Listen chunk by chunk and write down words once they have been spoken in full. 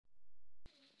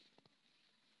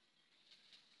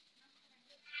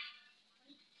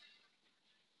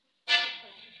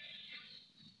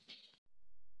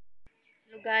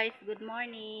Guys, good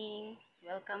morning.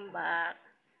 Welcome back.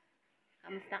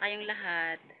 Kamusta kayong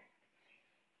lahat?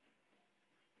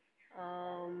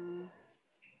 Um,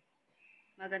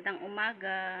 Magandang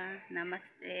umaga.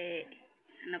 Namaste.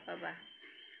 Ano pa ba?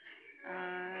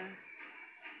 Uh,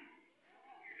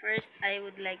 First, I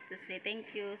would like to say thank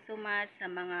you so much sa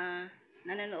mga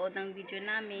nanonood ng video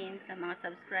namin, sa mga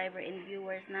subscriber and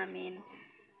viewers namin,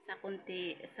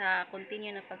 sa continue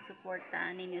na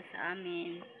pagsuporta ninyo sa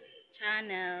amin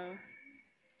channel.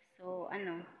 So,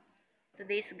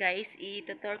 today's guys,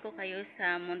 itutur ko kayo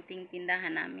sa munting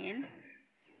tindahan namin.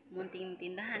 Munting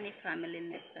tindahan ni Family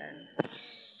Nepal.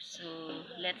 So,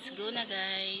 let's go na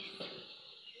guys.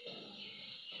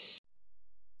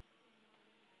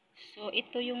 So,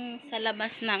 ito yung sa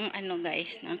labas ng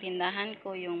guys, ng tindahan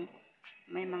ko, yung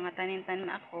may mga tanim-tanim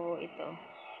ako, ito.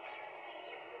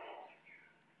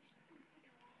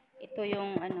 Ito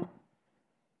yung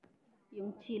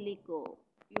yung chili ko.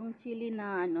 Yung chili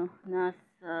na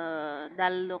nasa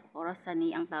dalok or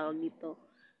sani ang tawag dito.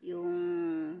 Yung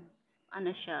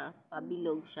siya,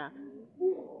 pabilog siya.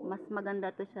 Mas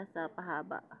maganda to siya sa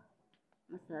pahaba.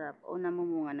 Masarap o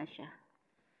namumunga na siya.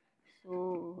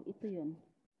 So, ito yun.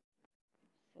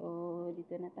 So,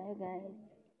 dito na tayo guys.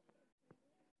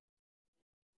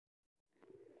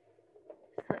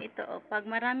 So, ito pag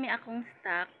marami akong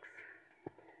stocks,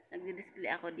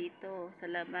 nagdi-display ako dito sa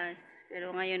labas.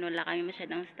 Pero ngayon wala kami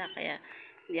masyadong stock kaya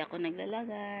hindi ako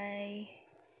naglalagay.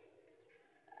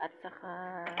 At saka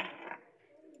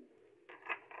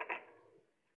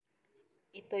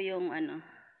ito yung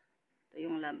ito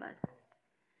yung labas.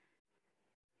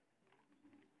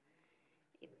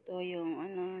 Ito yung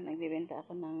nagbebenta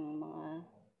ako ng mga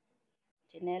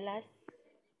tsinelas.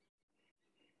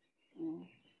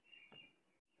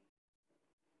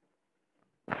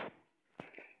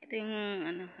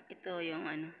 Ito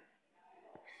yung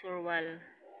surwal.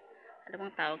 Ano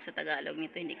bang tawag sa Tagalog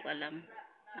nito? Hindi ko alam.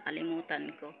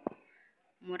 Nakalimutan ko.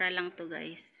 Mura lang to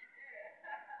guys.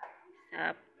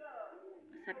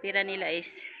 Sa pira nila is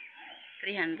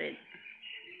 300.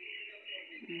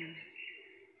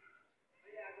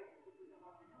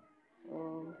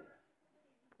 So,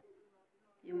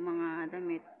 yung mga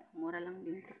damit, mura lang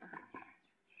din to.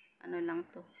 Ano lang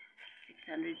to?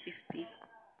 650.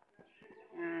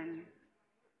 Yan.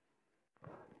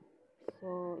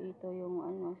 So, ito yung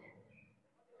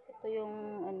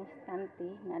stante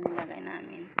na nilagay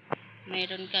namin.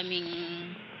 Mayroon kaming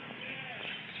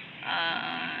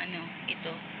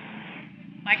ito.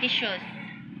 Party shoes.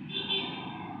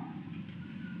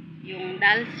 Yung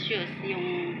doll shoes,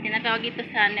 yung tinatawag ito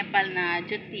sa Nepal na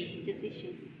juti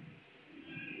shoes.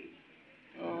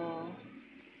 So,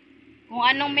 kung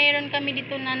anong meron kami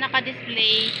dito na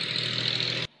naka-display,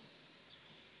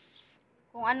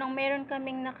 kung anong meron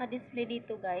kaming naka-display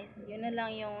dito guys, yun na lang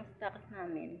yung stocks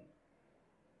namin.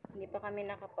 Hindi pa kami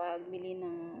nakapagbili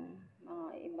ng mga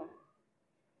iba.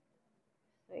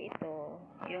 So ito,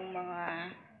 yung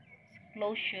mga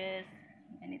clothes,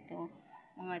 ganito,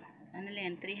 mga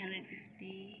lang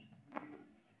 350.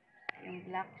 Yung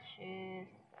black shoes.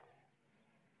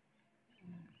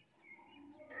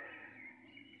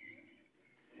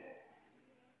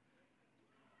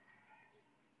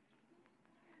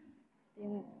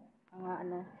 Yung mga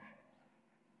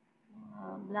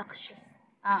black shoes.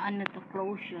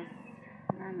 Clothes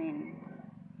namin.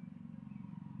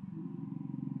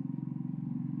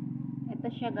 Ito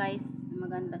siya guys,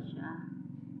 maganda siya.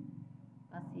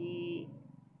 Kasi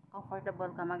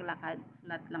comfortable ka maglakad,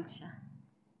 flat lang siya.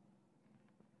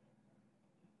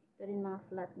 Ito rin mga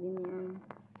flat din yun.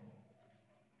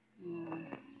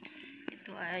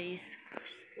 Ito ay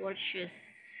sport shoes.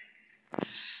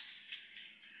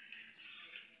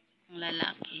 Ang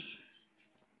lalaki.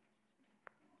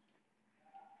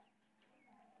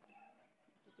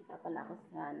 Kita pala ako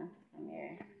sa sa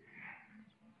mirror.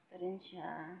 Ito rin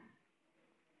siya.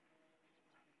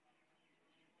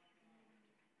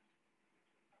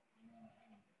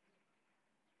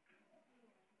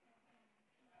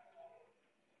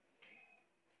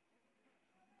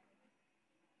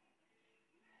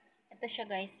 Ito siya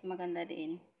guys, maganda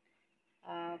din.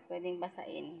 Pwedeng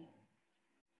basain.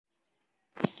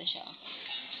 Ito siya.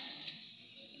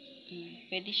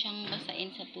 Pwede siyang basain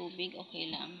sa tubig,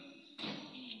 okay lang.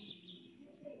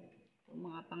 Ito,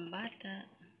 mga pangbata.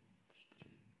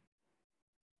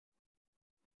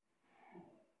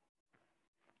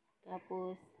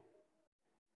 Tapos,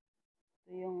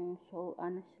 ito yung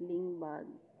sling bag.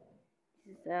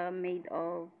 This is made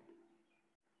of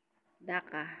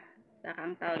Dhaka. Dhaka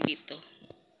ang tawag dito.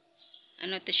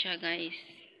 Ano to siya guys?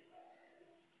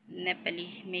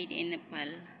 Nepali, made in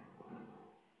Nepal.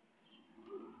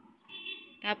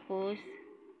 Tapos,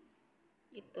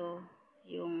 ito,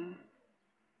 yung,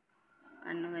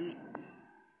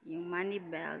 yung money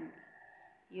bag,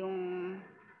 yung,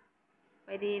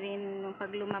 pwede rin nung pag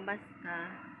lumabas ka,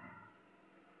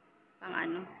 pang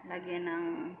lagyan ng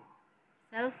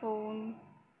cellphone,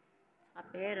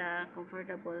 pera,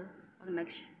 comfortable, pag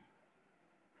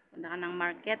punta ka ng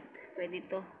market, pwede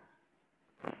to.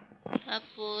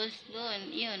 Tapos,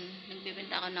 doon, yun,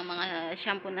 nagbibenta ako ng mga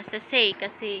shampoo na sachet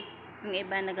kasi yung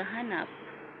iba naghahanap.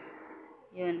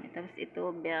 Yun, tapos ito,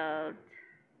 belt,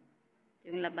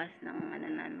 yung labas ng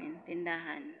namin,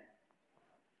 tindahan.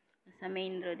 Sa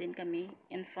main road din kami,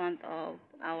 in front of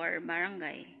our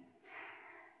barangay.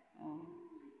 Oh.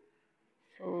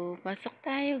 So, pasok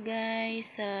tayo guys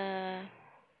sa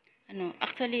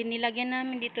actually nilagyan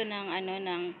namin dito ng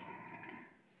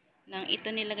ito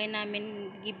nilagay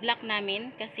namin, gi-block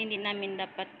namin kasi hindi namin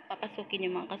dapat papasukin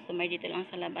yung mga customer dito lang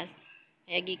sa labas.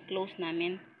 Kaya gi-close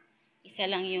namin. Isa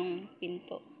lang yung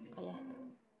pinto. Kaya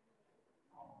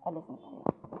alas na tayo.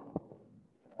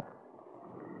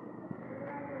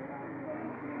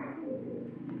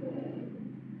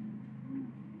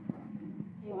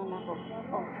 Yung anak ko.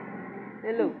 Oh.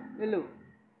 Hello. Hello.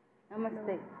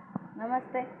 Namaste.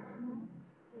 Namaste.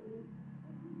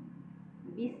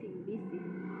 Busy.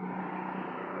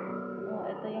 So,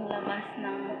 ito yung labas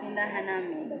ng tindahan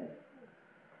namin.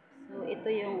 So, ito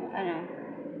yung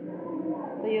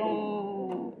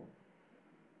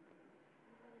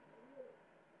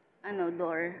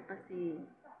door kasi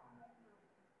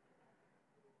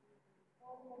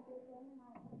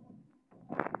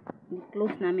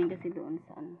close namin kasi doon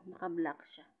sa naka-block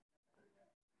siya.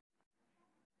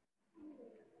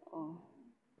 Oh.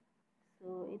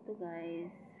 So, ito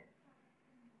guys.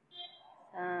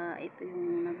 Ito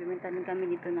yung nagbibenta din kami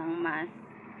dito ng mask.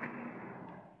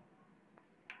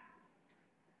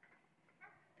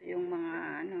 Ito yung mga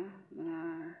mga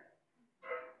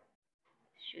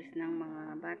shoes ng mga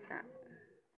bata.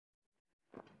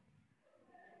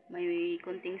 May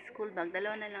konting school bag.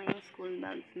 Dalawa na lang yung school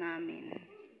bags namin.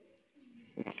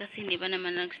 Kasi hindi pa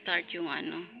naman nag-start yung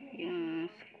yung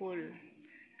school.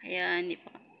 Kaya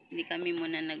hindi kami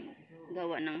muna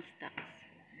naggawa ng stocks.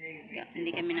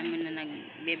 Hindi kami na muna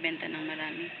nagbebenta ng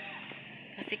marami.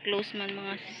 Kasi close man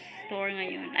mga store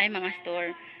ngayon. Ay, mga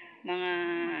store. Mga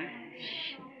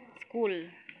school.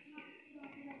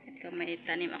 Ito, may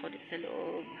tanim ako dito sa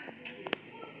loob.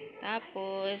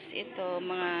 Tapos, ito,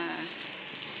 mga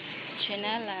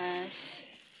tsinelas.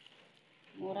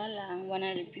 Mura lang,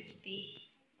 150.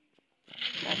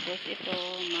 Tapos, ito,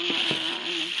 mga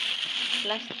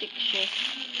plastic shoes.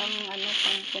 Pang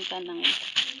punta ng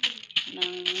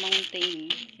mountain.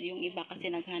 Yung iba kasi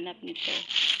naghanap nito.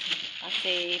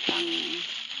 Kasi pang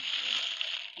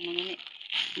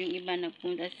yung iba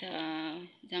nagpunta sa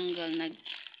jungle,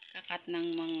 nagkakat ng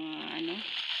mga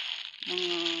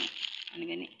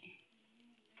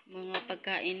mga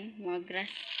pagkain, mga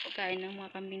grass, pagkain ng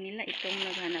mga kambing nila. Itong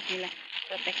naghanap nila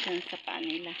protection sa paa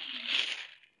nila.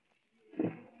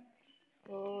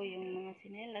 So, yung mga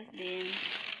sinelas din.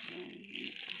 Yan.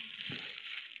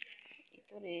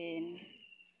 Ito rin.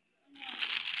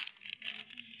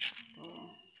 Ito. So,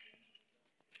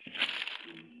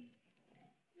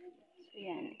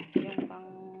 yan. Ito yung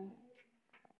pang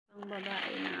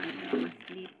babae na mga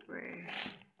slipper.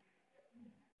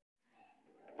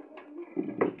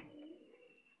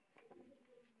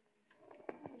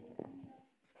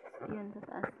 Yan, sa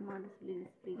taas mga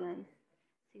display guys.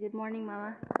 Say good morning,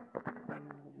 mama.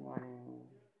 Good morning.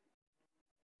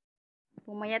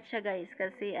 Pumayat siya guys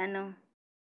kasi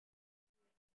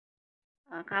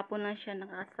kapon na siya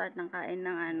nakastart ng kain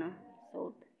ng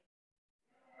salt.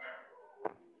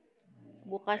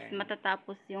 Bukas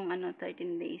matatapos yung 13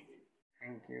 days.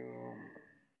 Thank you.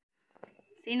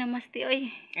 Say namaste,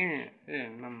 oy.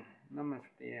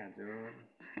 Namaste, Ajur.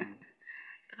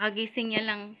 Kakagising niya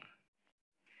lang.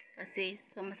 Kasi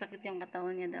masakit yung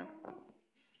katawan niya daw.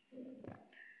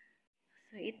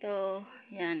 So, ito,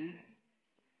 yan.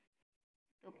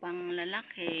 Ito pang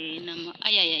lalaki na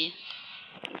ay.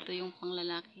 Ito yung pang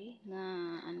lalaki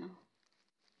na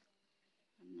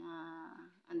na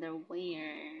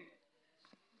underwear.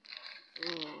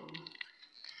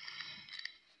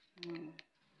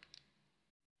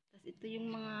 Tapos ito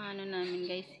yung mga namin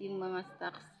guys, yung mga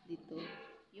stocks dito.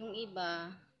 Yung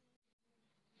iba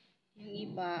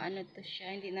to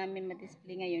siya, hindi namin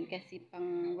ma-display ngayon kasi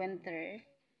pang winter.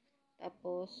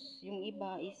 Tapos yung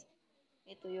iba is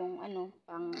ito yung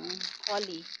pang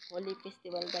Holy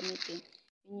Festival gamitin.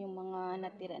 Yun yung mga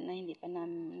natira na hindi pa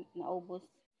namin naubos.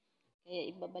 Kaya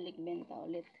ibabalik benta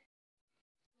ulit.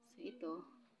 So ito.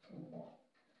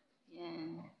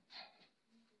 Yan.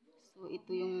 So,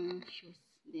 ito yung shoes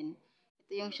din.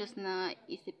 Ito yung shoes na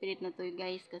isipirit na to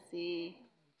guys kasi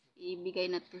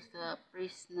ibigay na to sa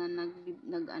priest na nag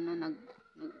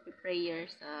prayer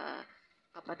sa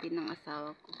kapatid ng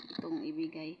asawa ko. Itong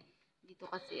ibigay. Dito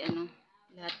kasi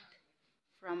lahat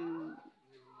from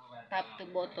top to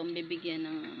bottom bibigyan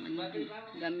ng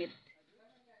gamit.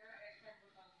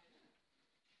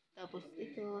 Tapos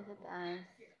ito sa taas,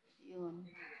 yun,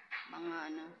 mga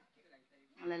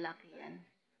mga lalaki yan.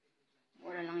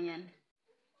 Mura lang yan.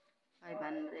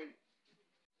 500.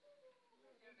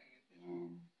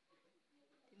 Yan.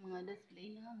 Ito yung mga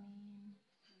display namin.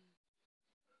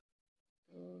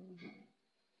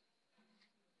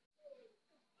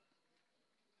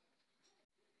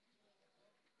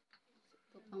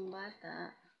 Ito pang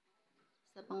bata.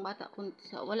 Sa pang bata,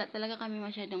 wala talaga kami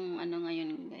masyadong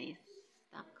ngayon guys.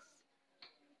 Stocks.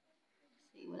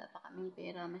 Kasi wala pa kaming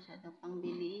pera masyadong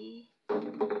pangbili.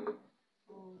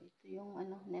 Oh, ito yung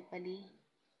Nepali.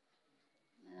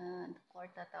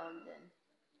 Kwarta tawag dyan.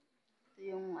 Ito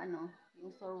yung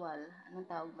yung sorwal. Anong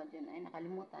tawag ba dyan? Ay,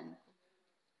 nakalimutan ko.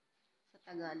 Sa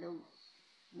Tagalog.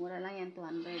 Mura lang yan,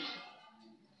 200.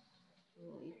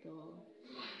 So, ito.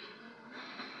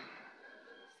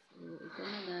 So, ito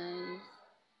na guys.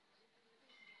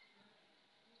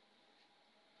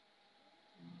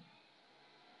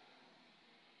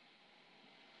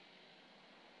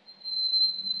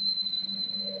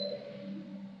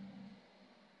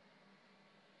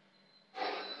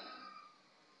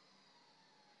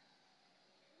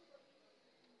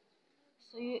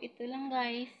 So, ito lang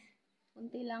guys.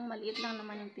 Kunti lang, maliit lang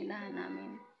naman yung tilahan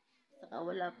namin. Saka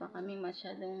wala pa kami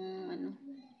masyadong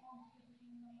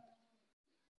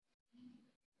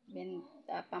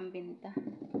pambenta.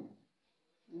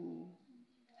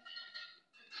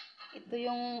 Ito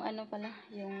yung pala,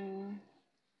 yung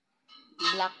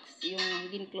blocks,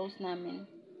 yung din-close namin.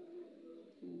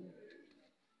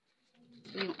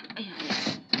 Ito yung,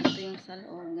 ito yung sa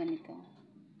loob, ganito.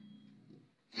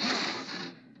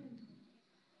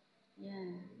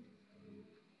 Yan.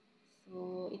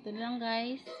 So, ito lang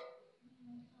guys.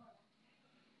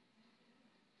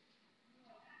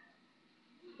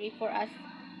 Pray for us.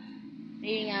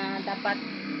 Pray nga dapat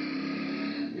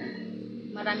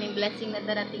maraming blessing na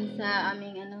darating sa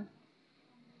aming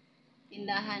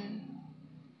tindahan.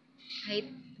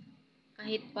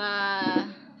 Kahit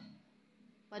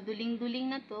paduling-duling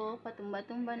na to,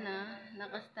 patumba-tumba na,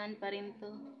 nakastand pa rin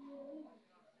to.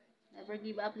 Never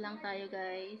give up lang tayo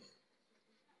guys.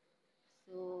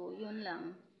 So, yun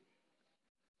lang.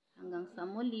 Hanggang sa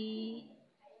muli.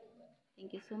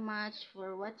 Thank you so much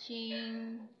for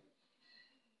watching.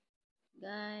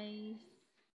 Guys.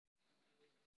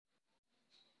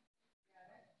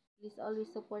 Please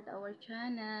always support our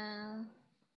channel.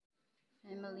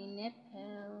 Family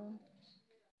Nepal.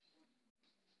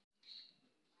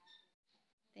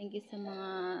 Thank you sa mga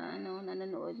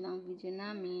nanonood ng video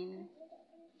namin.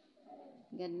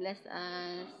 God bless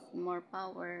us. More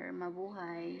power.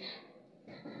 Mabuhay.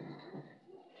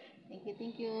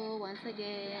 Thank you once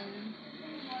again.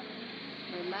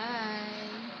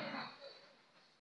 Bye-bye.